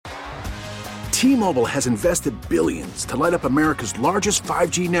T-Mobile has invested billions to light up America's largest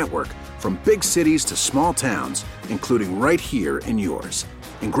 5G network, from big cities to small towns, including right here in yours.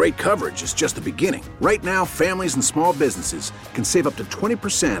 And great coverage is just the beginning. Right now, families and small businesses can save up to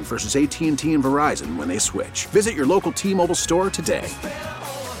 20% versus AT&T and Verizon when they switch. Visit your local T-Mobile store today.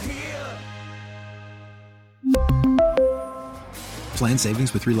 Plan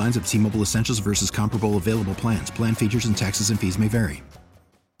savings with 3 lines of T-Mobile Essentials versus comparable available plans. Plan features and taxes and fees may vary.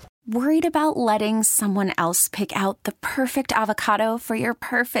 Worried about letting someone else pick out the perfect avocado for your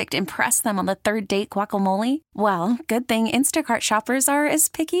perfect impress them on the third date guacamole? Well, good thing Instacart shoppers are as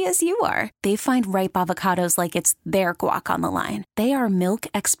picky as you are. They find ripe avocados like it's their guac on the line. They are milk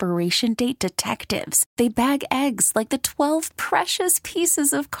expiration date detectives. They bag eggs like the 12 precious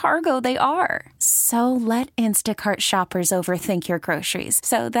pieces of cargo they are. So let Instacart shoppers overthink your groceries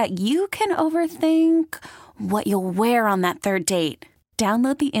so that you can overthink what you'll wear on that third date.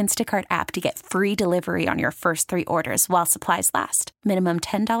 Download the Instacart app to get free delivery on your first 3 orders while supplies last. Minimum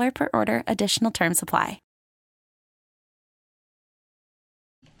 $10 per order. Additional terms apply.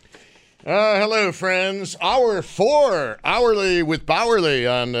 Hello, friends. Hour 4, Hourly with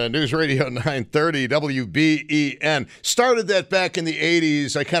Bowerly on News Radio 930 WBEN. Started that back in the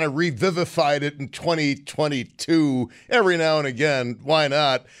 80s. I kind of revivified it in 2022 every now and again. Why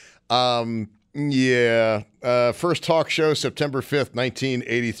not? First talk show, September 5th,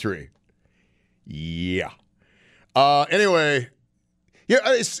 1983. Yeah. Anyway,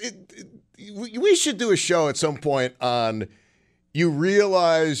 we should do a show at some point on you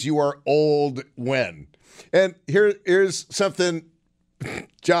realize you are old when. And here's something,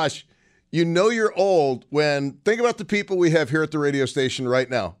 Josh, you know you're old when, think about the people we have here at the radio station right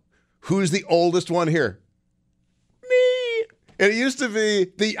now. Who's the oldest one here? And it used to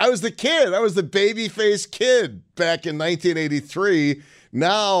be I was the kid. I was the baby-faced kid back in 1983.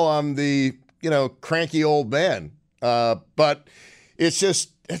 Now I'm the, cranky old man. But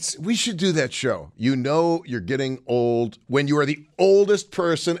we should do that show. You know you're getting old when you are the oldest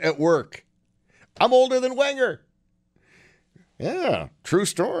person at work. I'm older than Wenger. Yeah, true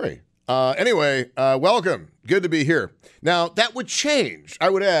story. Anyway, welcome. Good to be here. Now, that would change, I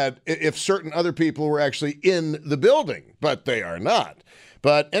would add, if certain other people were actually in the building, but they are not.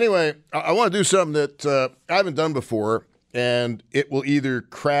 But anyway, I want to do something that I haven't done before, and it will either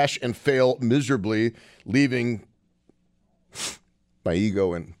crash and fail miserably, leaving my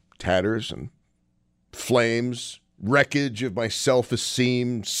ego in tatters and flames, wreckage of my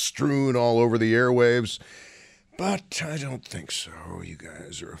self-esteem strewn all over the airwaves. But I don't think so. You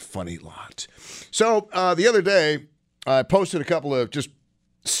guys are a funny lot. So the other day, I posted a couple of just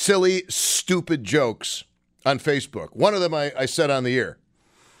silly, stupid jokes on Facebook. One of them I said on the air.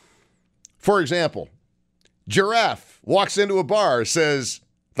 For example, giraffe walks into a bar, says,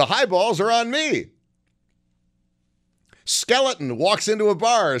 "The highballs are on me." Skeleton walks into a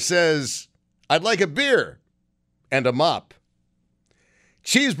bar, says, "I'd like a beer and a mop."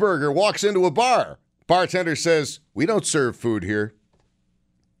 Cheeseburger walks into a bar. Bartender says, "We don't serve food here."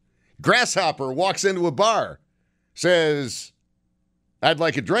 Grasshopper walks into a bar, says, "I'd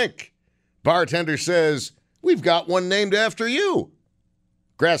like a drink." Bartender says, "We've got one named after you."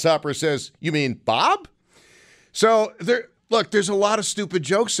 Grasshopper says, "You mean Bob?" So there's a lot of stupid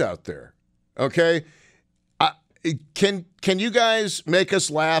jokes out there. Okay. Can you guys make us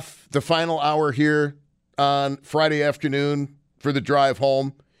laugh the final hour here on Friday afternoon for the drive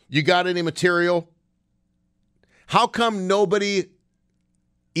home? You got any material? How come nobody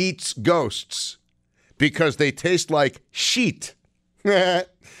eats ghosts? Because they taste like sheet.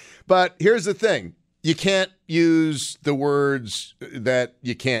 But here's the thing. You can't use the words that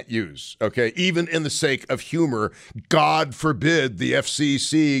you can't use, okay? Even in the sake of humor, God forbid the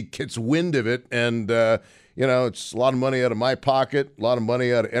FCC gets wind of it and, it's a lot of money out of my pocket, a lot of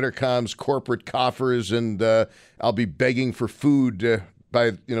money out of Entercom's corporate coffers, and I'll be begging for food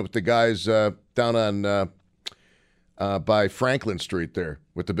with the guys down on by Franklin Street there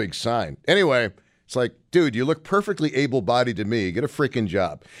with the big sign. Anyway, it's like, dude, you look perfectly able-bodied to me. Get a freaking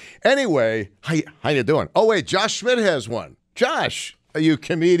job. Anyway, how you doing? Oh, wait, Josh Schmidt has one. Josh, are you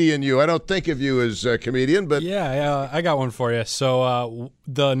comedian, you? I don't think of you as a comedian, but... Yeah, I got one for you. So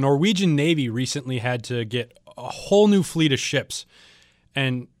the Norwegian Navy recently had to get a whole new fleet of ships,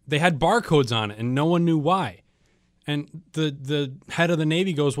 and they had barcodes on it, and no one knew why. And the head of the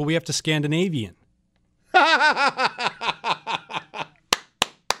Navy goes, "Well, we have to Scandinavian."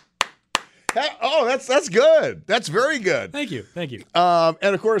 Oh, that's good. That's very good. Thank you.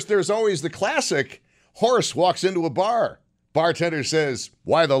 And of course, there's always the classic: horse walks into a bar. Bartender says,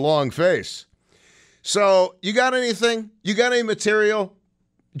 "Why the long face?" So, you got anything? You got any material?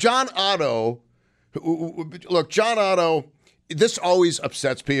 John Otto Look, John Otto, this always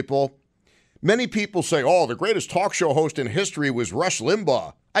upsets people. Many people say, oh, the greatest talk show host in history was Rush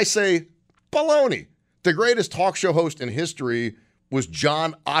Limbaugh. I say, baloney. The greatest talk show host in history was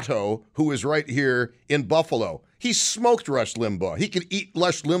John Otto, who is right here in Buffalo. He smoked Rush Limbaugh. He could eat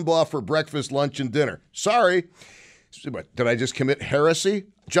Rush Limbaugh for breakfast, lunch, and dinner. Sorry. But did I just commit heresy?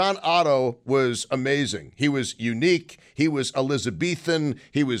 John Otto was amazing. He was unique. He was Elizabethan.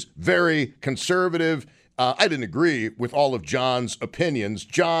 He was very conservative. I didn't agree with all of John's opinions.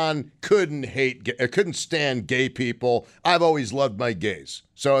 John couldn't stand gay people. I've always loved my gays.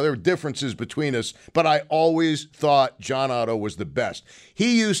 So there were differences between us, but I always thought John Otto was the best.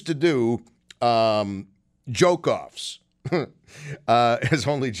 He used to do joke-offs, as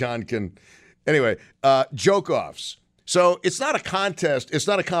only John can. Anyway, joke-offs. So it's not a contest. It's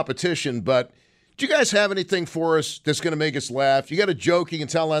not a competition, but do you guys have anything for us that's going to make us laugh? You got a joke you can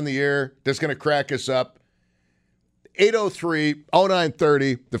tell on the air that's going to crack us up?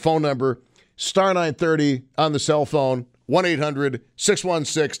 803-0930, the phone number, star 930 on the cell phone,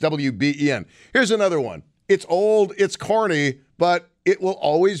 1-800-616-WBEN. Here's another one. It's old, it's corny, but it will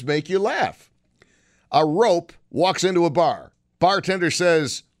always make you laugh. A rope walks into a bar. Bartender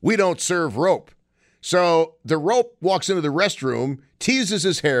says, "We don't serve rope." So the rope walks into the restroom, teases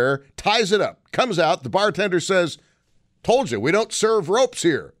his hair, ties it up, comes out. The bartender says, "Told you, we don't serve ropes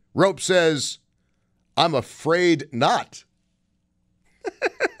here." Rope says, "I'm afraid not."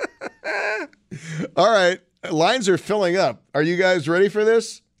 All right. Lines are filling up. Are you guys ready for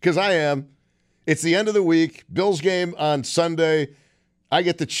this? Because I am. It's the end of the week. Bills game on Sunday. I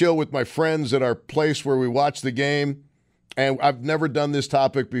get to chill with my friends at our place where we watch the game. And I've never done this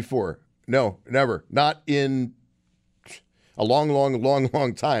topic before. No, never. Not in a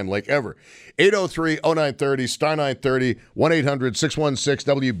long time, like ever. 803-0930, star 930,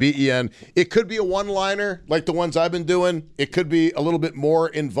 1-800-616-WBEN. It could be a one-liner like the ones I've been doing. It could be a little bit more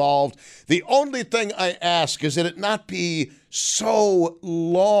involved. The only thing I ask is that it not be so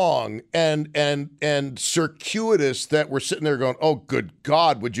long and circuitous that we're sitting there going, oh, good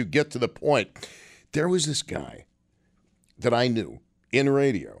God, would you get to the point? There was this guy that I knew in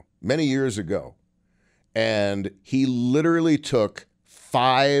radio many years ago, and he literally took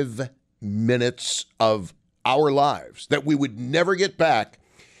 5 minutes of our lives that we would never get back,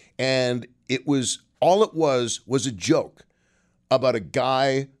 and it was a joke about a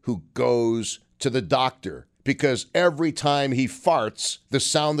guy who goes to the doctor because every time he farts, the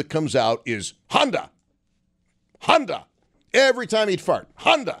sound that comes out is Honda. Honda. Every time he'd fart,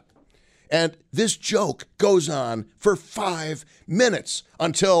 Honda. And this joke goes on for 5 minutes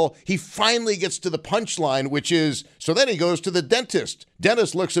until he finally gets to the punchline, which is, so then he goes to the dentist.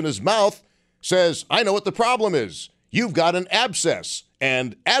 Dentist looks in his mouth, says, "I know what the problem is. You've got an abscess,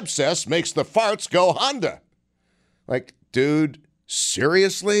 and abscess makes the farts go Honda." Like, dude,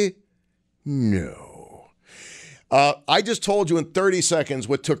 seriously? No. I just told you in 30 seconds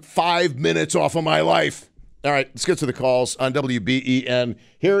what took 5 minutes off of my life. All right, let's get to the calls on WBEN.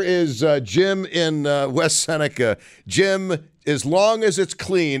 Here is Jim in West Seneca. Jim, as long as it's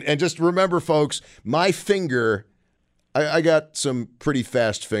clean, and just remember, folks, my finger, I got some pretty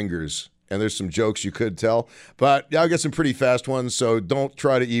fast fingers, and there's some jokes you could tell, but I'll get some pretty fast ones, so don't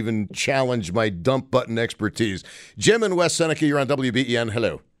try to even challenge my dump button expertise. Jim in West Seneca, you're on WBEN.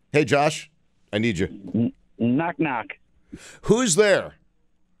 Hello. Hey, Josh, I need you. Knock, knock. Who's there?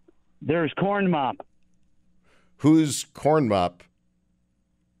 There's Corn Mop. Who's Corn Mop?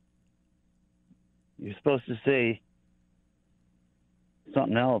 You're supposed to say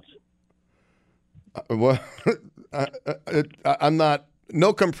something else. Well, I'm not.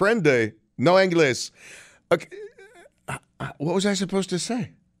 No comprende. No inglés. Okay. What was I supposed to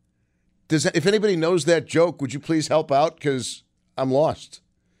say? If anybody knows that joke, would you please help out? Because I'm lost.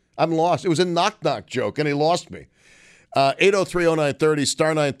 It was a knock-knock joke, and he lost me. 803-0930,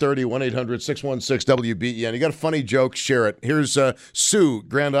 star 930, 1-800-616-WBEN. You got a funny joke, share it. Here's Sue,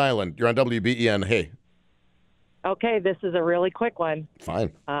 Grand Island. You're on WBEN. Hey. Okay, this is a really quick one.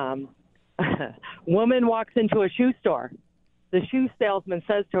 Fine. Woman walks into a shoe store. The shoe salesman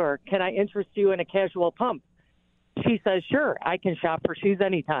says to her, "Can I interest you in a casual pump?" She says, "Sure, I can shop for shoes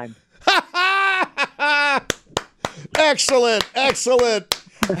anytime." Excellent. I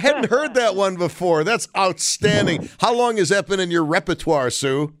hadn't heard that one before. That's outstanding. How long has that been in your repertoire,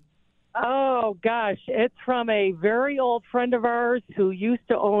 Sue? Oh, gosh. It's from a very old friend of ours who used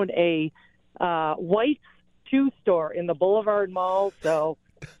to own a white shoe store in the Boulevard Mall. So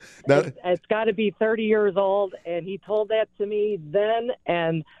Now, It's got to be 30 years old, and he told that to me then,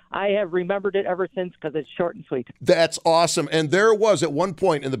 and I have remembered it ever since because it's short and sweet. that's awesome. And there was at one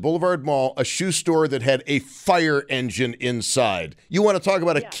point in the Boulevard Mall a shoe store that had a fire engine inside. You want to talk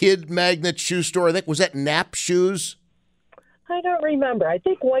about a kid magnet shoe store? I think, was that Nap Shoes? I don't remember. I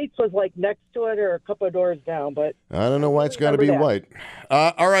think White's was like next to it or a couple of doors down, but I don't know why it's got to be Remember white.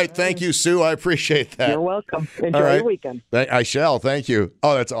 All right. Thank you, Sue. I appreciate that. you're welcome. Enjoy All right. your weekend. I shall. Thank you.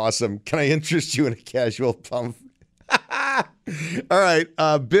 Oh, that's awesome. Can I interest you in a casual pump? All right.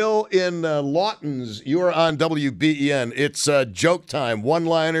 Bill in Lawton's, you are on WBEN. It's joke time.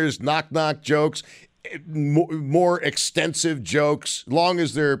 One-liners, knock-knock jokes, more extensive jokes, long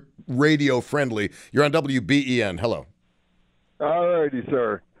as they're radio-friendly. You're on WBEN. Hello. All righty,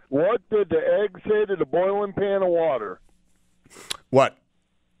 sir. What did the egg say to the boiling pan of water? What?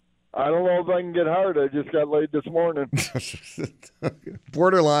 I don't know if I can get hard. I just got laid this morning.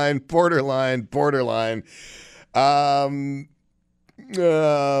 Borderline. Yeah,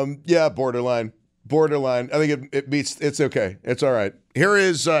 borderline. I think it beats. It's okay. It's all right. Here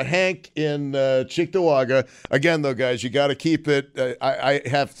is Hank in Cheektowaga. Again, though, guys, you got to keep it. I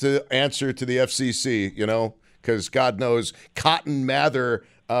have to answer to the FCC, because God knows Cotton Mather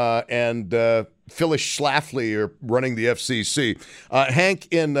and Phyllis Schlafly are running the FCC. Hank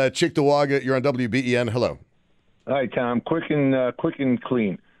in Cheektowaga, you're on WBEN. Hello. Hi, Tom. Quick and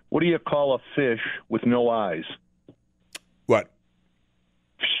clean. What do you call a fish with no eyes? What?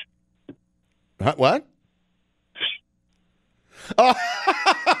 Huh, what? Oh.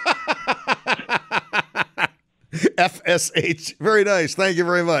 FSH. Very nice. Thank you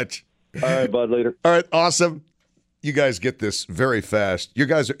very much. All right, bud. Later. All right. Awesome. You guys get this very fast. You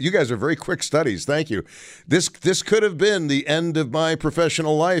guys are very quick studies. Thank you. This could have been the end of my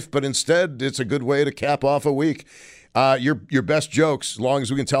professional life, but instead, it's a good way to cap off a week. Your best jokes, as long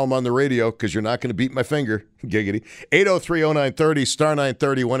as we can tell them on the radio, because you're not going to beat my finger. Giggity. 803-0930, star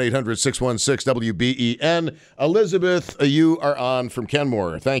 930, 1-800-616-WBEN. Elizabeth, you are on from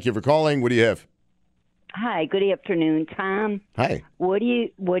Kenmore. Thank you for calling. What do you have? Hi, good afternoon, Tom. Hi. What do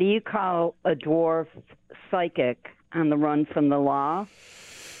you call a dwarf psychic on the run from the law?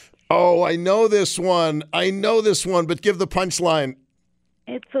 Oh, I know this one, but give the punchline.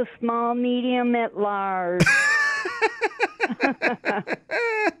 It's a small, medium at large.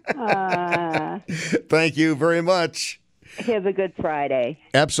 Thank you very much. Have a good Friday.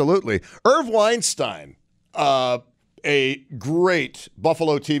 Absolutely. Irv Weinstein, a great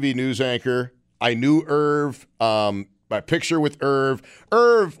Buffalo TV news anchor. I knew Irv. My picture with Irv.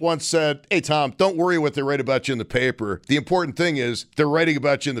 Irv once said, "Hey, Tom, don't worry what they write about you in the paper. The important thing is they're writing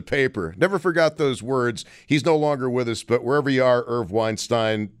about you in the paper." Never forgot those words. He's no longer with us, but wherever you are, Irv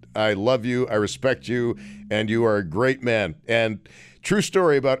Weinstein, I love you, I respect you, and you are a great man. And true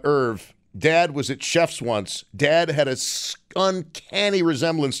story about Irv. Dad was at Chef's once. Dad had a uncanny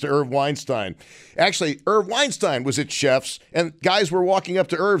resemblance to Irv Weinstein. Actually, Irv Weinstein was at Chef's, and guys were walking up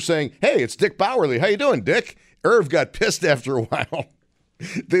to Irv saying, "Hey, it's Dick Bowerly. How you doing, Dick?" Irv got pissed after a while.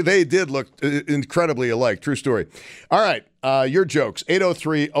 They did look incredibly alike. True story. All right, your jokes.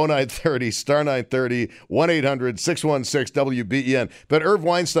 803-0930, star 930, 1-800-616-WBEN. But Irv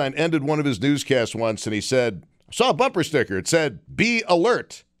Weinstein ended one of his newscasts once, and he said, I saw a bumper sticker. It said, "Be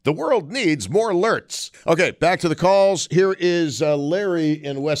alert. The world needs more alerts." Okay, back to the calls. Here is Larry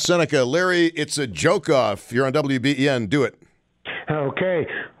in West Seneca. Larry, it's a joke-off. You're on WBEN. Do it. Okay,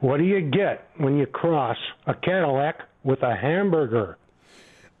 what do you get when you cross a Cadillac with a hamburger?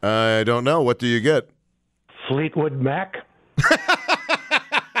 I don't know. What do you get? Fleetwood Mac.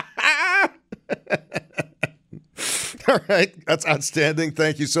 All right, that's outstanding.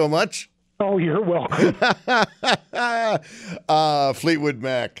 Thank you so much. Oh, you're welcome. Fleetwood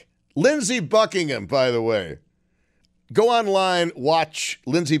Mac. Lindsey Buckingham, by the way. Go online, watch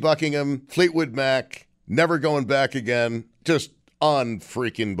Lindsey Buckingham, Fleetwood Mac, Never Going Back Again. Just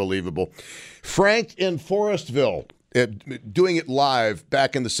unfreaking believable. Frank in Forestville, doing it live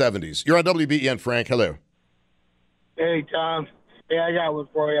back in the 70s. You're on WBEN, Frank. Hello. Hey, Tom. Hey, I got one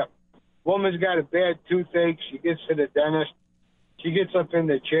for you. Woman's got a bad toothache. She gets to the dentist. She gets up in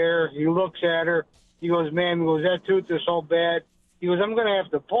the chair. He looks at her. He goes, "Ma'am," he goes, "that tooth is so bad." He goes, "I'm going to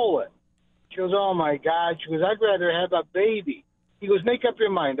have to pull it." She goes, "Oh, my God." She goes, "I'd rather have a baby." He goes, "Make up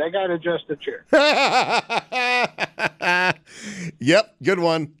your mind. I got to adjust the chair." Yep, good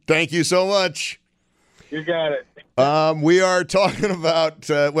one. Thank you so much. You got it. We are talking about,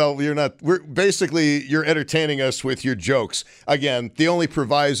 you're entertaining us with your jokes. Again, the only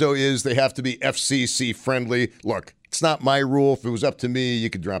proviso is they have to be FCC friendly. Look, It's not my rule. If it was up to me, you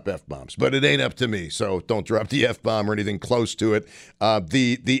could drop F-bombs. But it ain't up to me, so don't drop the F-bomb or anything close to it.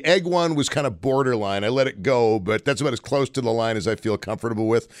 The egg one was kind of borderline. I let it go, but that's about as close to the line as I feel comfortable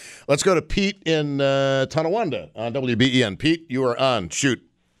with. Let's go to Pete in Tonawanda on WBEN. Pete, you are on. Shoot.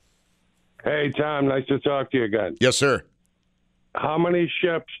 Hey, Tom, nice to talk to you again. Yes, sir. How many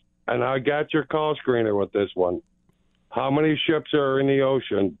ships, and I got your call screener with this one, how many ships are in the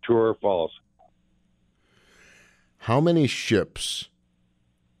ocean, true or false? How many ships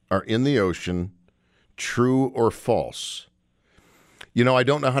are in the ocean, true or false? You know, I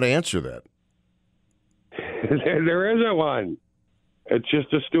don't know how to answer that. There isn't one. It's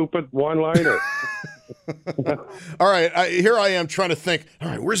just a stupid one-liner. All right, here I am trying to think, all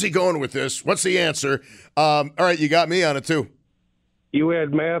right, where's he going with this? What's the answer? All right, you got me on it, too. You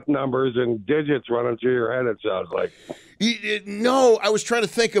had math numbers and digits running through your head, it sounds like. No, I was trying to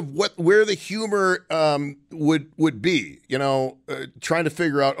think of where the humor would be, you know, trying to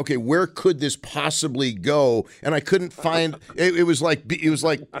figure out, okay, where could this possibly go? And I couldn't find, it was like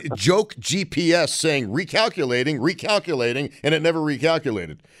joke GPS saying recalculating, and it never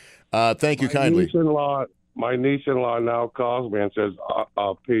recalculated. Thank you kindly. My niece-in-law now calls me and says,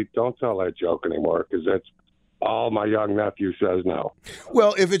 Pete, don't tell that joke anymore, because that's all my young nephew says now.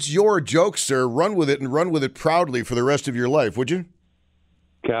 Well, if it's your joke, sir, run with it and run with it proudly for the rest of your life, would you?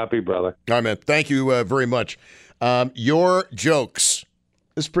 Copy, brother. All right, man. Thank you very much. Your jokes.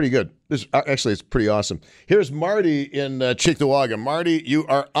 This is pretty good. Actually, it's pretty awesome. Here's Marty in Cheektowaga. Marty, you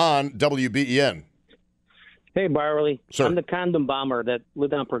are on WBEN. Hey, Barley. Sir. I'm the condom bomber that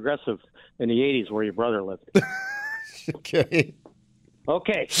lived on Progressive in the 80s where your brother lived. Okay.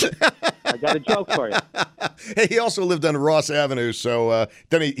 Okay. I got a joke for you. Hey, he also lived on Ross Avenue, so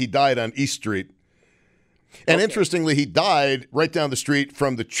then he died on East Street. And Interestingly, he died right down the street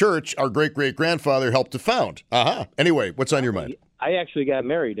from the church our great-great-grandfather helped to found. Anyway, what's on your mind? I actually got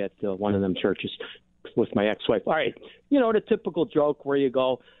married at one of them churches with my ex-wife. All right. You know, the typical joke where you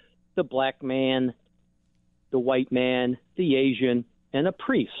go, the black man, the white man, the Asian, and a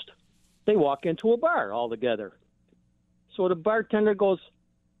priest. They walk into a bar all together. So the bartender goes,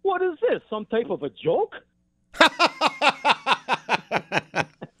 "What is this, some type of a joke?"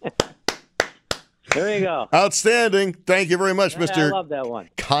 There you go. Outstanding. Thank you very much, Mr. I love that one.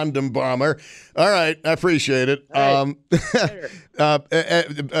 Condom Bomber. All right. I appreciate it. I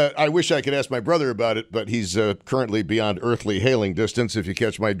wish I could ask my brother about it, but he's currently beyond earthly hailing distance, if you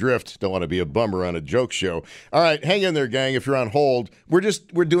catch my drift. Don't want to be a bummer on a joke show. All right. Hang in there, gang, if you're on hold. We're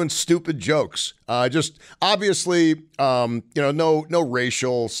doing stupid jokes. Just obviously, no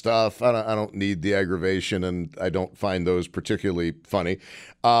racial stuff. I don't need the aggravation, and I don't find those particularly funny.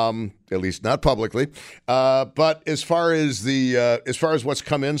 At least not publicly. But as far as what's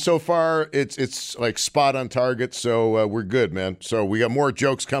come in so far, it's like spot on target. So we're good, man. So we got more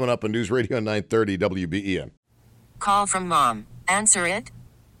jokes coming up on News Radio 930 WBEN. Call from mom. Answer it.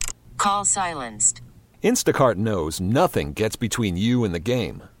 Call silenced. Instacart knows nothing gets between you and the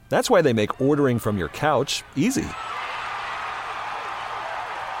game. That's why they make ordering from your couch easy.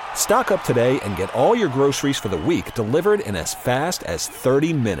 Stock up today and get all your groceries for the week delivered in as fast as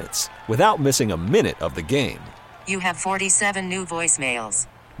 30 minutes without missing a minute of the game. You have 47 new voicemails.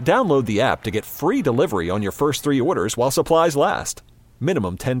 Download the app to get free delivery on your first 3 orders while supplies last.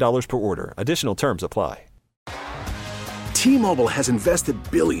 Minimum $10 per order. Additional terms apply. T-Mobile has invested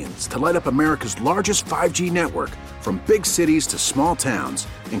billions to light up America's largest 5G network, from big cities to small towns,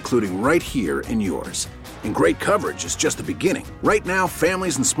 including right here in yours. And great coverage is just the beginning. Right now,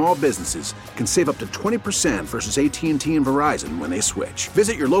 families and small businesses can save up to 20% versus AT&T and Verizon when they switch.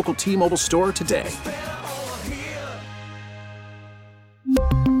 Visit your local T-Mobile store today.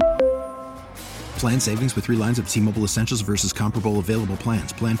 Plan savings with 3 lines of T-Mobile Essentials versus comparable available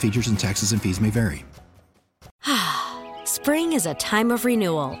plans. Plan features and taxes and fees may vary. Spring is a time of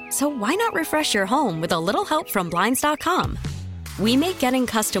renewal, so why not refresh your home with a little help from Blinds.com? We make getting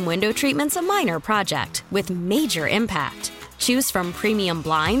custom window treatments a minor project with major impact. Choose from premium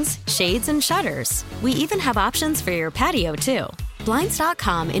blinds, shades, and shutters. We even have options for your patio, too.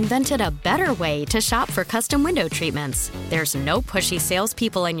 Blinds.com invented a better way to shop for custom window treatments. There's no pushy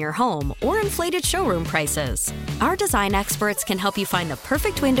salespeople in your home or inflated showroom prices. Our design experts can help you find the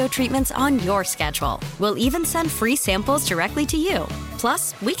perfect window treatments on your schedule. We'll even send free samples directly to you.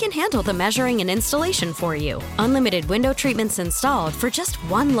 Plus, we can handle the measuring and installation for you. Unlimited window treatments installed for just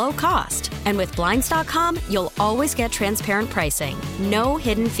one low cost. And with Blinds.com, you'll always get transparent pricing. No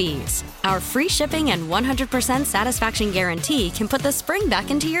hidden fees. Our free shipping and 100% satisfaction guarantee can put the spring back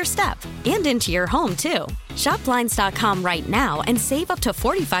into your step and into your home, too. Shop Blinds.com right now and save up to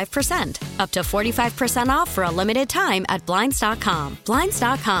 45%. Up to 45% off for a limited time at Blinds.com.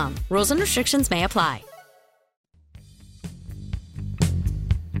 Blinds.com. Rules and restrictions may apply.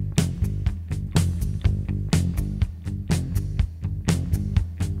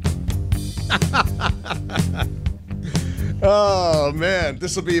 Oh, man.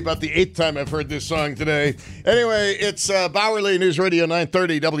 This will be about the 8th time I've heard this song today. Anyway, it's Bowerly News Radio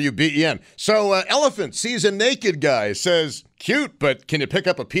 930 WBEN. So, Elephant sees a naked guy, says, cute, but can you pick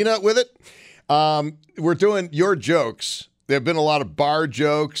up a peanut with it? We're doing your jokes. There have been a lot of bar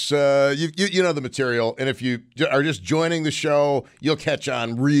jokes. You know the material. And if you are just joining the show, you'll catch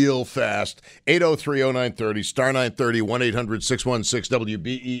on real fast. 803-0930, star 930,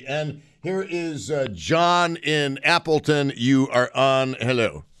 1-800-616-WBEN. Here is John in Appleton. You are on.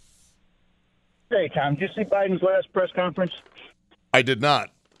 Hello. Hey, Tom. Did you see Biden's last press conference? I did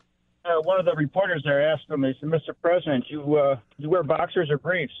not. One of the reporters there asked him, he said, Mr. President, you wear boxers or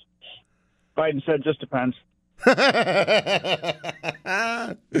briefs? Biden said, just depends.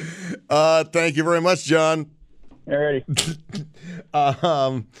 Thank you very much, John.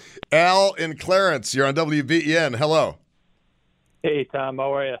 Alrighty. Al in Clarence, you're on WBEN. Hello. Hey, Tom.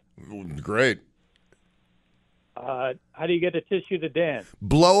 How are you? Great. How do you get a tissue to dance?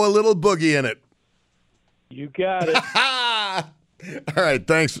 Blow a little boogie in it. You got it. All right,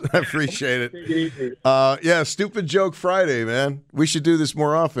 thanks. I appreciate it. Yeah, Stupid Joke Friday, man. We should do this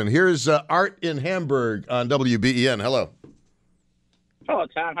more often. Here's Art in Hamburg on WBEN. Hello. Hello,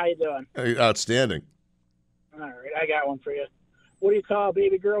 Tom. How you doing? Outstanding. All right, I got one for you. What do you call a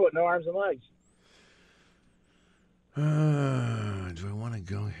baby girl with no arms and legs? Do I want to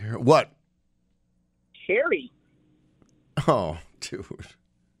go here? What? Harry. Oh, dude.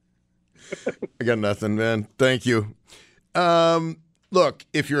 I got nothing, man. Thank you. Look,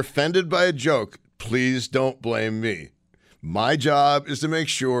 if you're offended by a joke, please don't blame me. My job is to make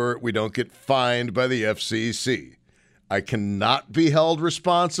sure we don't get fined by the FCC. I cannot be held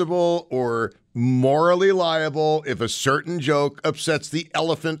responsible or morally liable if a certain joke upsets the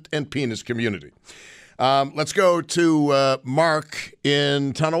elephant and penis community. Let's go to Mark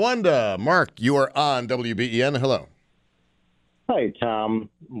in Tonawanda. Mark, you are on WBEN. Hello. Hi, Tom.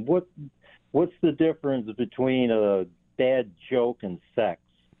 What's the difference between a bad joke and sex?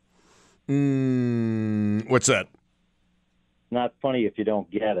 What's that? Not funny if you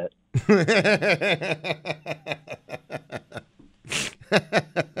don't get it.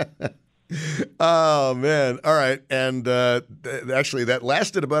 Oh, man. All right. And actually, that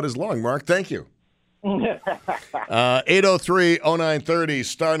lasted about as long, Mark. Thank you. 803-0930,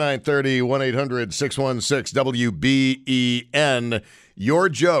 star 930, 1-800-616-WBEN. Your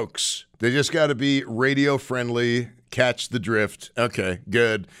jokes. They just got to be radio friendly. Catch the drift. Okay,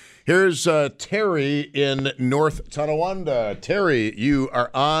 good. Here's Terry in North Tonawanda. Terry, you are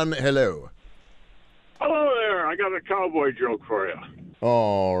on. Hello. Hello there. I got a cowboy joke for you.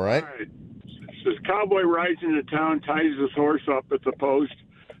 All right. All right. It says, cowboy rides into town, ties his horse up at the post.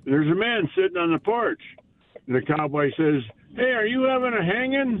 There's a man sitting on the porch. And the cowboy says, hey, are you having a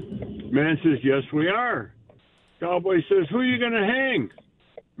hanging? Man says, yes, we are. Cowboy says, who are you going to hang?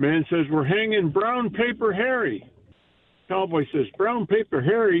 Man says, we're hanging Brown Paper Harry. Cowboy says, Brown Paper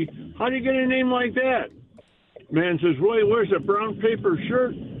Harry? How do you get a name like that? Man says, well, he wears a brown paper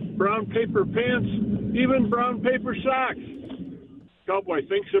shirt, brown paper pants, even brown paper socks. Cowboy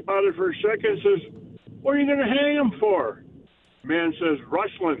thinks about it for a second and says, what are you going to hang him for? Man says,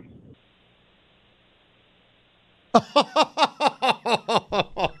 rustling. I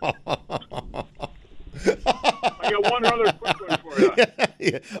got one other quick one for you.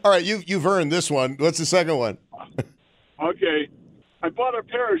 Yeah. All right, you've earned this one. What's the second one? Okay. I bought a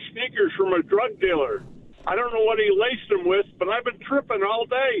pair of sneakers from a drug dealer. I don't know what he laced them with, but I've been tripping all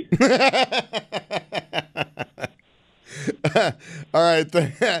day. All right.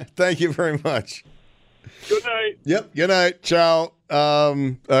 Thank you very much. Good night. Yep. Good night. Ciao.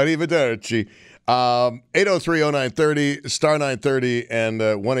 Arrivederci. 803-0930, star 930, and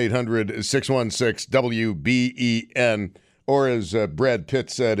 1-800-616-WBEN. Or as Brad Pitt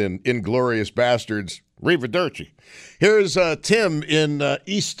said in Inglourious Bastards, Arrivederci. Here's Tim in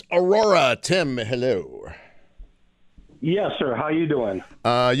East Aurora. Tim, hello. Yes, sir. How you doing?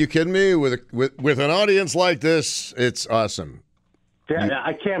 You kidding me? With an audience like this, it's awesome.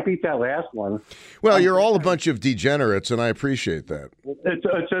 I can't beat that last one. Well, you're all a bunch of degenerates, and I appreciate that.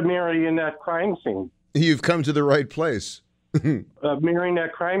 It's a marionette crime scene. You've come to the right place.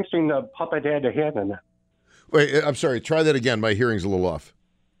 Marionette crime scene, the puppet had a hand in it. Wait, I'm sorry. Try that again. My hearing's a little off.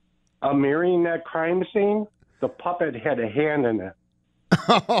 A marionette crime scene, the puppet had a hand in it.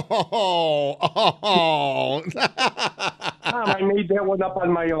 Oh. Tom, I made that one up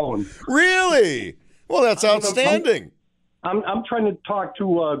on my own. Really? Well, that's outstanding. I'm trying to talk to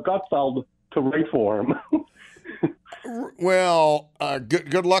Gutfeld to write for him. Well,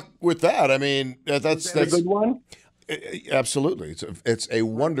 good luck with that. I mean, that's a good one. Absolutely, it's a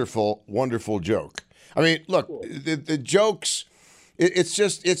wonderful, wonderful joke. I mean, look, the jokes. It's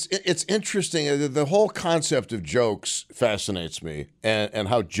just it's interesting. The whole concept of jokes fascinates me, and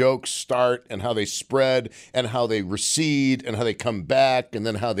how jokes start, and how they spread, and how they recede, and how they come back, and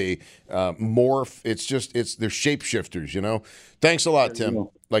then how they morph. They're shapeshifters, you know. Thanks a lot, Tim.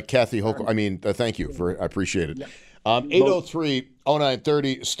 Like Kathy Hochul. I mean, thank you I appreciate it.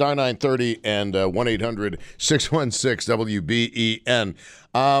 803-0930, star 930, and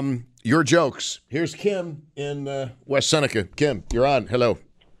 1-800-616-WBEN. Your jokes. Here's Kim in West Seneca. Kim, you're on. Hello.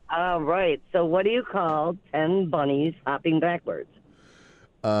 All right. So what do you call 10 bunnies hopping backwards?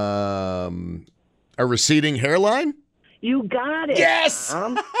 A receding hairline? You got it. Yes!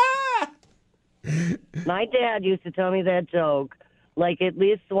 My dad used to tell me that joke like at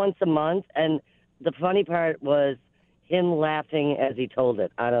least once a month, and the funny part was him laughing as he told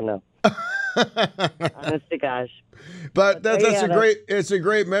it. I don't know. Honest to gosh. But it's a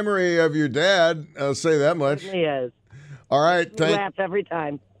great memory of your dad. I'll say that much. It really is. All right. He laughs every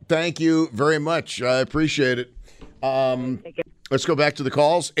time. Thank you very much. I appreciate it. Let's go back to the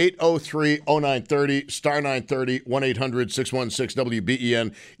calls. 803-0930, star 930,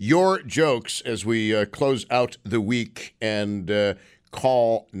 1-800-616-WBEN. Your jokes as we close out the week, and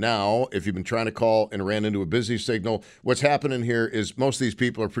call now if you've been trying to call and ran into a busy signal. What's happening here is most of these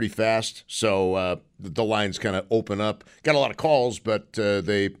people are pretty fast, so the lines kind of open up. Got a lot of calls, but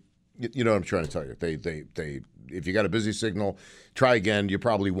they, you know what I'm trying to tell you. They if you got a busy signal, try again. You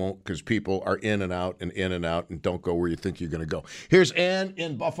probably won't, because people are in and out and don't go where you think you're going to go. Here's Ann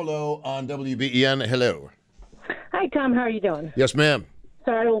in Buffalo on WBEN. Hello. Hi, Tom. How are you doing? Yes, ma'am.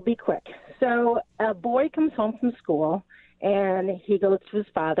 Sorry, I will be quick. So a boy comes home from school, and he goes to his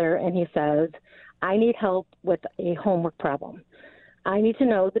father, and he says, I need help with a homework problem. I need to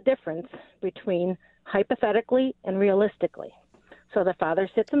know the difference between hypothetically and realistically. So the father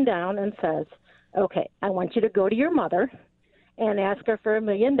sits him down and says, okay, I want you to go to your mother and ask her for $1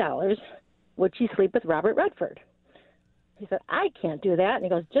 million. Would she sleep with Robert Redford? He said, I can't do that. And he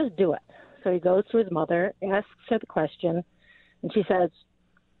goes, just do it. So he goes to his mother, asks her the question, and she says,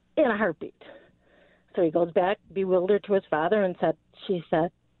 in a heartbeat. So he goes back bewildered to his father and she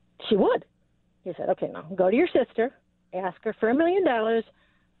said, she would. He said, okay, now go to your sister, ask her for $1 million.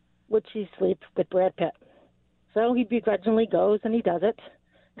 Would she sleep with Brad Pitt? So he begrudgingly goes and he does it.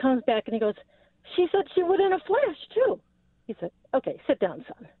 Comes back and he goes, she said she would in a flash too. He said, okay, sit down,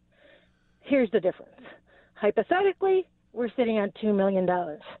 son. Here's the difference. Hypothetically, we're sitting on $2 million.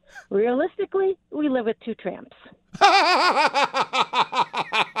 Realistically, we live with 2 tramps.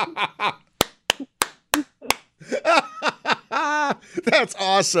 That's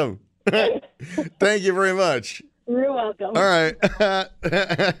awesome. Thank you very much. You're welcome. All right.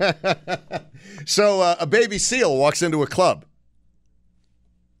 So a baby seal walks into a club.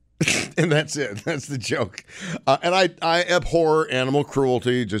 And that's it. That's the joke. And I abhor animal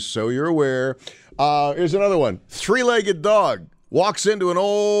cruelty, just so you're aware. Here's another one. 3-legged dog walks into an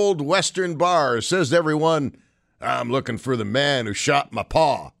old Western bar, says to everyone, I'm looking for the man who shot my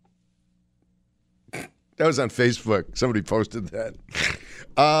paw. That was on Facebook. Somebody posted that.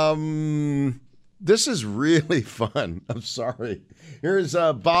 This is really fun. I'm sorry. Here's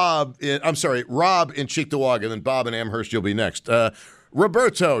Rob in Cheektowaga, and then Bob in Amherst. You'll be next.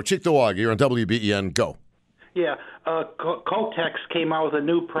 Roberto, Cheektowaga, you're on WBEN. Go. Yeah, Kotex came out with a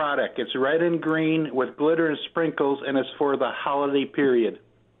new product. It's red and green with glitter and sprinkles, and it's for the holiday period.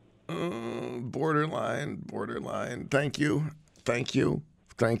 Borderline. Thank you.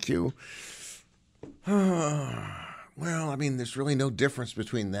 Well, I mean, there's really no difference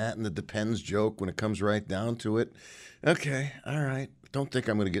between that and the depends joke when it comes right down to it. Okay, all right. Don't think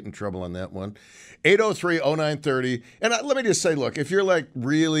I'm going to get in trouble on that one. 803-0930. And let me just say, look, if you're like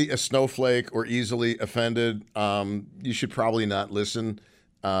really a snowflake or easily offended, you should probably not listen.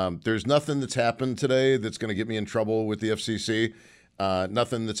 There's nothing that's happened today that's going to get me in trouble with the FCC.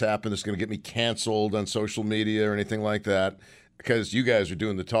 Nothing that's happened that's going to get me canceled on social media or anything like that. because you guys are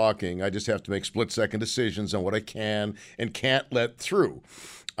doing the talking. I just have to make split-second decisions on what I can and can't let through.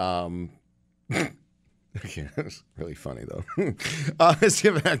 Okay, that's really funny, though. Let's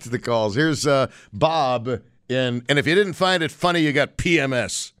get back to the calls. Here's Bob, and if you didn't find it funny, you got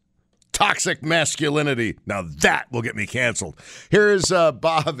PMS. Toxic masculinity. Now that will get me canceled. Here's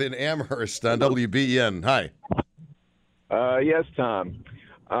Bob in Amherst on WBEN. Hi. Yes, Tom.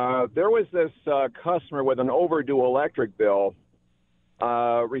 There was this customer with an overdue electric bill,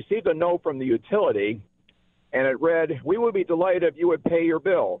 received a note from the utility, and it read, "We would be delighted if you would pay your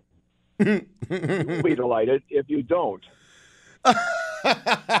bill. You will be delighted if you don't."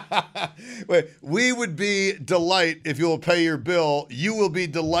 Wait, we would be delighted if you will pay your bill. You will be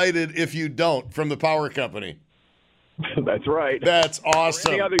delighted if you don't, from the power company. That's right. That's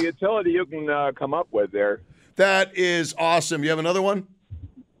awesome. Or any other utility you can come up with there. That is awesome. You have another one?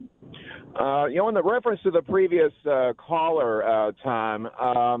 In the reference to the previous caller,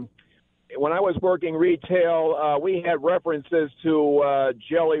 Tom, when I was working retail, we had references to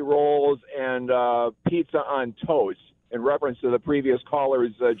jelly rolls and pizza on toast in reference to the previous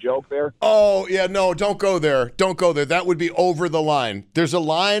caller's joke there. Oh, yeah, no, don't go there. Don't go there. That would be over the line. There's a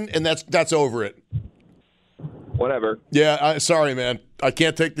line, and that's over it. Whatever. Yeah, sorry, man. I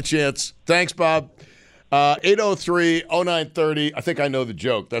can't take the chance. Thanks, Bob. 803-0930. I think I know the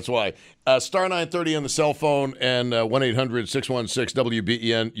joke. That's why. Star 930 on the cell phone and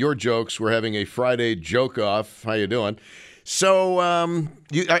 1-800-616-WBEN. Your jokes. We're having a Friday joke off. How you doing? So,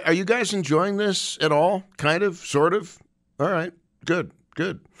 are you guys enjoying this at all? Kind of? Sort of? All right. Good.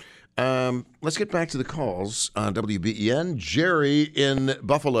 Let's get back to the calls on WBEN. Jerry in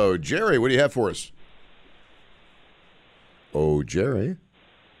Buffalo. Jerry, what do you have for us? Oh, Jerry.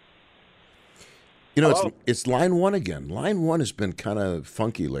 You know, it's line one again. Line one has been kind of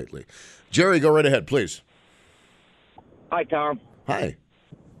funky lately. Jerry, go right ahead, please. Hi, Tom. Hi.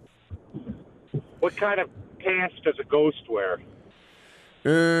 What kind of pants does a ghost wear?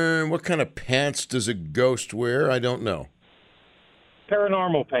 What kind of pants does a ghost wear? I don't know.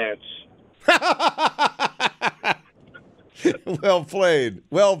 Paranormal pants. Well played.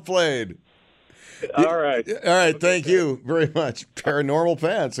 Well played. All right. All right. Thank you very much. Paranormal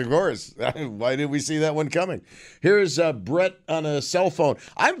pants, of course. Why did we see that one coming? Here's Brett on a cell phone.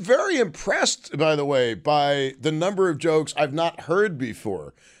 I'm very impressed, by the way, by the number of jokes I've not heard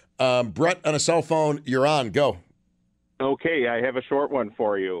before. Brett on a cell phone, you're on. Go. Okay, I have a short one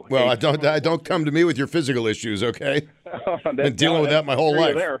for you. Well, I don't come to me with your physical issues, okay? I've been dealing with that my whole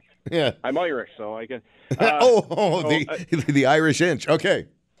life. There. Yeah. I'm Irish, so I can. The Irish inch. Okay.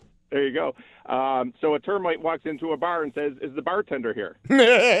 There you go. So a termite walks into a bar and says, "Is the bartender here?"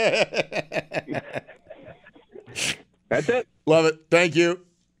 That's it. Love it. Thank you.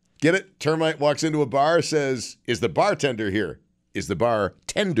 Get it? Termite walks into a bar, says, "Is the bartender here? Is the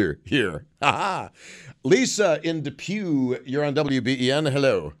bartender here?" Ha-ha. Lisa in Depew, you're on WBEN.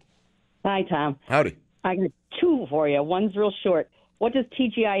 Hello. Hi, Tom. Howdy. I got two for you. One's real short. What does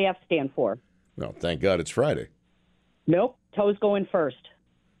TGIF stand for? Well, thank God it's Friday. Nope. Toes going first.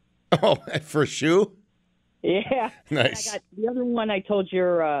 Oh, for shoe? Yeah. Nice. I got the other one I told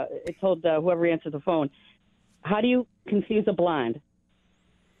whoever answered the phone. How do you confuse a blonde?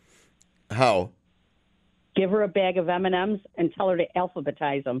 How? Give her a bag of M&Ms and tell her to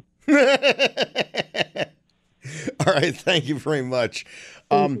alphabetize them. All right, thank you very much.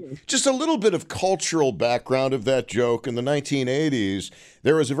 Just a little bit of cultural background of that joke. In the 1980s,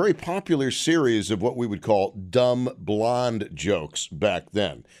 there was a very popular series of what we would call dumb blonde jokes back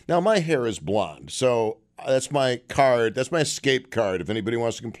then. Now, my hair is blonde, so that's my card. That's my escape card if anybody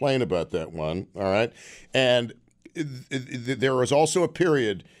wants to complain about that one, all right? And there was also a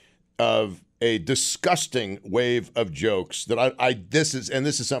period of a disgusting wave of jokes that this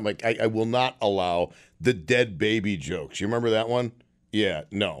is something like I will not allow the dead baby jokes. You remember that one? Yeah,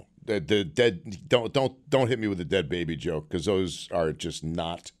 no. The dead don't hit me with the dead baby joke because those are just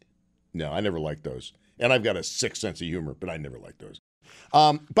not. No, I never liked those. And I've got a sick sense of humor, but I never liked those.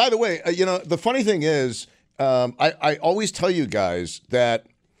 By the way, the funny thing is, I always tell you guys that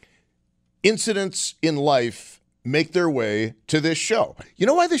incidents in life make their way to this show. You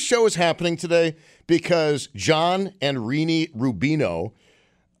know why this show is happening today? Because John and Rini Rubino,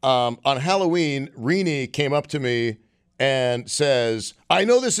 on Halloween, Rini came up to me and says, "I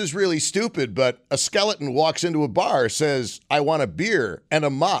know this is really stupid, but a skeleton walks into a bar, says, 'I want a beer and a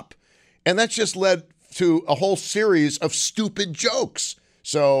mop.'" And that just led to a whole series of stupid jokes.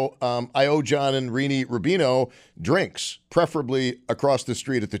 So I owe John and Rini Rubino drinks, preferably across the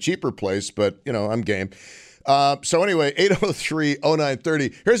street at the cheaper place, but, I'm game. So anyway,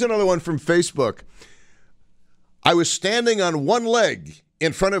 803-0930. Here's another one from Facebook. I was standing on one leg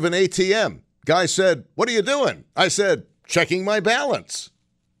in front of an ATM. Guy said, "What are you doing?" I said, "Checking my balance."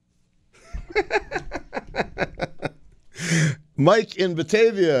 Mike in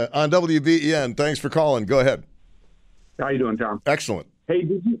Batavia on WBEN. Thanks for calling. Go ahead. How you doing, Tom? Excellent. Hey,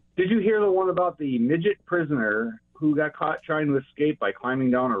 did you hear the one about the midget prisoner who got caught trying to escape by climbing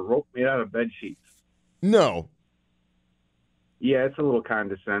down a rope made out of bed sheets? No. Yeah, it's a little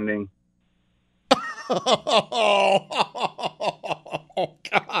condescending. Oh,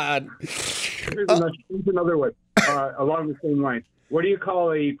 God. Here's another one along the same line. What do you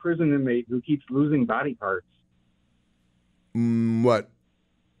call a prison inmate who keeps losing body parts? What?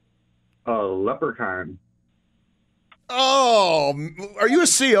 A leprechaun. Oh, are you a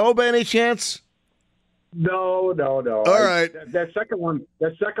CO by any chance? No. All right. That second one,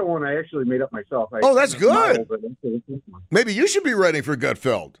 I actually made up myself. That's good. Maybe you should be writing for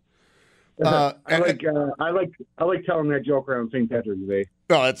Gutfeld. I like telling that joke around St. Patrick's Day.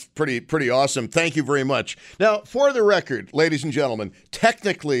 Oh, that's pretty awesome. Thank you very much. Now, for the record, ladies and gentlemen,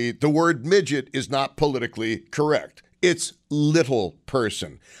 technically the word midget is not politically correct. It's little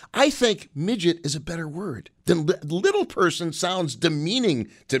person. I think midget is a better word than little person. Sounds demeaning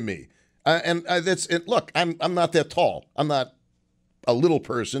to me. Look, I'm not that tall. I'm not a little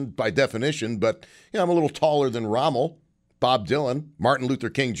person by definition, but I'm a little taller than Rommel, Bob Dylan, Martin Luther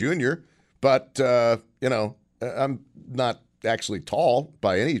King Jr., but, I'm not actually tall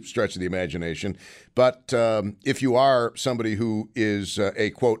by any stretch of the imagination. But if you are somebody who is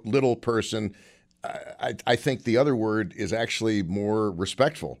a, quote, little person, I think the other word is actually more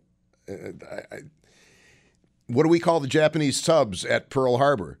respectful. What do we call the Japanese subs at Pearl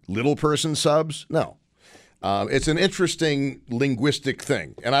Harbor? Little person subs? No. It's an interesting linguistic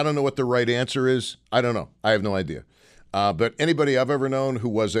thing, and I don't know what the right answer is. I don't know. I have no idea. But anybody I've ever known who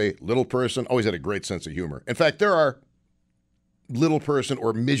was a little person always had a great sense of humor. In fact, there are little person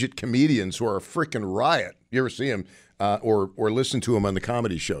or midget comedians who are a freaking riot. You ever see them or listen to them on the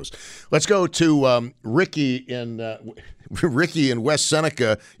comedy shows? Let's go to Ricky in West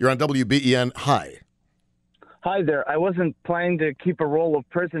Seneca. You're on WBEN. Hi. Hi there. I wasn't planning to keep a roll of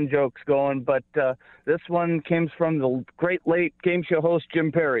prison jokes going, but this one came from the great late game show host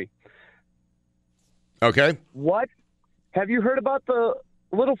Jim Perry. Okay. What? Have you heard about the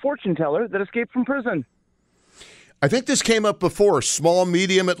little fortune teller that escaped from prison? I think this came up before. Small,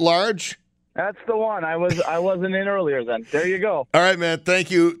 medium, at large? That's the one. I wasn't in earlier then. There you go. All right, man. Thank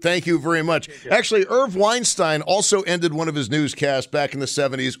you. Thank you very much. Actually, Irv Weinstein also ended one of his newscasts back in the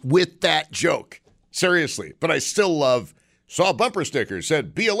 70s with that joke. Seriously. But I still saw bumper stickers,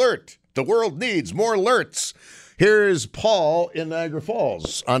 said, "Be alert. The world needs more alerts." Here's Paul in Niagara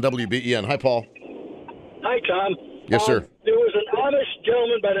Falls on WBEN. Hi, Paul. Hi, Tom. Yes, sir. There was an Amish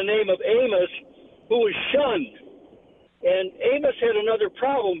gentleman by the name of Amos who was shunned. And Amos had another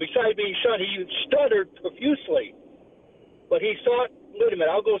problem. Besides being shunned, he stuttered profusely. But he thought, wait a minute,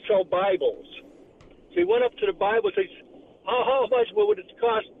 I'll go sell Bibles. So he went up to the Bible and said, how much would it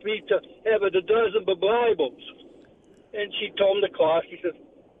cost me to have a dozen Bibles? And she told him the cost. He said,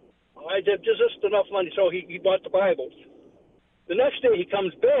 I have just enough money. So he bought the Bibles. The next day he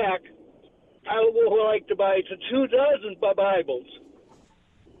comes back. I would like to buy 2 dozen Bibles.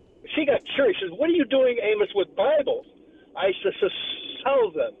 She got curious. She says, what are you doing, Amos, with Bibles? I said,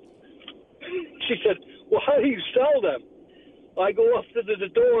 sell them. She said, well, how do you sell them? I go up to the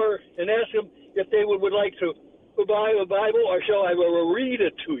door and ask them if they would like to buy a Bible, or shall I read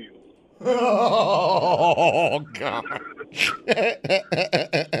it to you? Oh, God.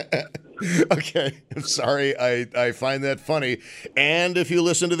 Okay, I'm sorry. I find that funny. And if you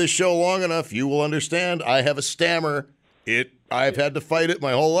listen to this show long enough, you will understand I have a stammer. I've had to fight it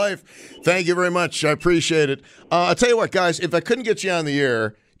my whole life. Thank you very much. I appreciate it. I'll tell you what, guys, if I couldn't get you on the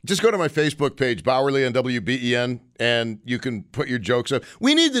air, just go to my Facebook page, Bowerly on WBEN, and you can put your jokes up.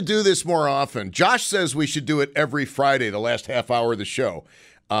 We need to do this more often. Josh says we should do it every Friday, the last half hour of the show.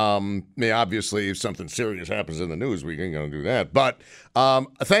 Obviously, if something serious happens in the news, we can go do that. But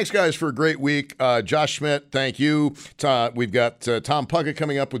thanks, guys, for a great week. Josh Schmidt, thank you. We've got Tom Puckett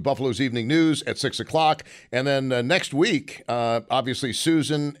coming up with Buffalo's Evening News at 6 o'clock. And then next week, obviously,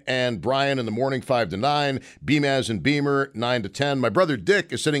 Susan and Brian in the morning, 5 to 9. Beamaz and Beamer, 9 to 10. My brother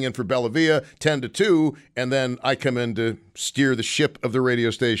Dick is sitting in for Bellavia, 10 to 2. And then I come in to steer the ship of the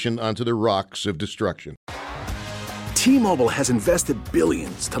radio station onto the rocks of destruction. T-Mobile has invested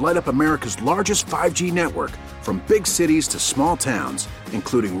billions to light up America's largest 5G network, from big cities to small towns,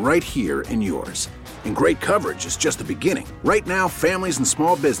 including right here in yours. And great coverage is just the beginning. Right now, families and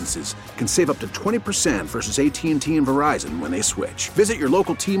small businesses can save up to 20% versus AT&T and Verizon when they switch. Visit your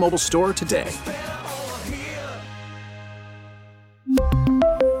local T-Mobile store today.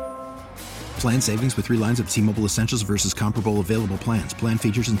 Plan savings with 3 lines of T-Mobile Essentials versus comparable available plans. Plan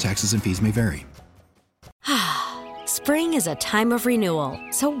features and taxes and fees may vary. Spring is a time of renewal,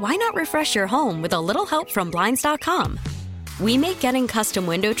 so why not refresh your home with a little help from Blinds.com? We make getting custom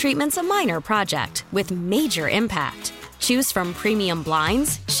window treatments a minor project with major impact. Choose from premium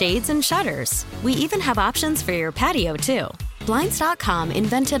blinds, shades, and shutters. We even have options for your patio, too. Blinds.com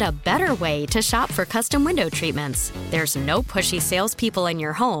invented a better way to shop for custom window treatments. There's no pushy salespeople in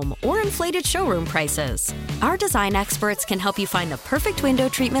your home or inflated showroom prices. Our design experts can help you find the perfect window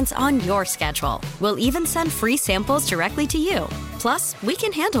treatments on your schedule. We'll even send free samples directly to you. Plus, we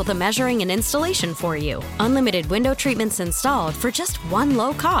can handle the measuring and installation for you. Unlimited window treatments installed for just one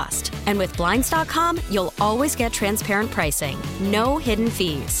low cost. And with Blinds.com, you'll always get transparent pricing. No hidden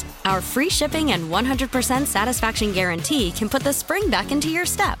fees. Our free shipping and 100% satisfaction guarantee can put the spring back into your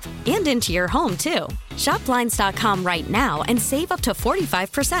step and into your home, too. Shop Blinds.com right now and save up to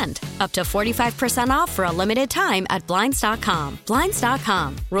 45%. Up to 45% off for a limited time at Blinds.com.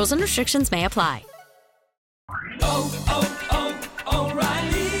 Blinds.com. Rules and restrictions may apply.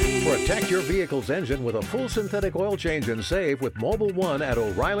 Protect your vehicle's engine with a full synthetic oil change and save with Mobil 1 at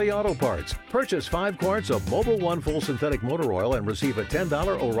O'Reilly Auto Parts. Purchase 5 quarts of Mobil 1 full synthetic motor oil and receive a $10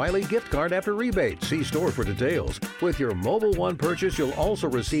 O'Reilly gift card after rebate. See store for details. With your Mobil 1 purchase, you'll also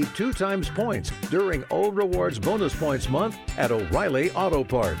receive 2 times points during O Rewards Bonus Points Month at O'Reilly Auto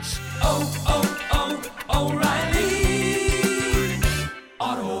Parts. O'Reilly.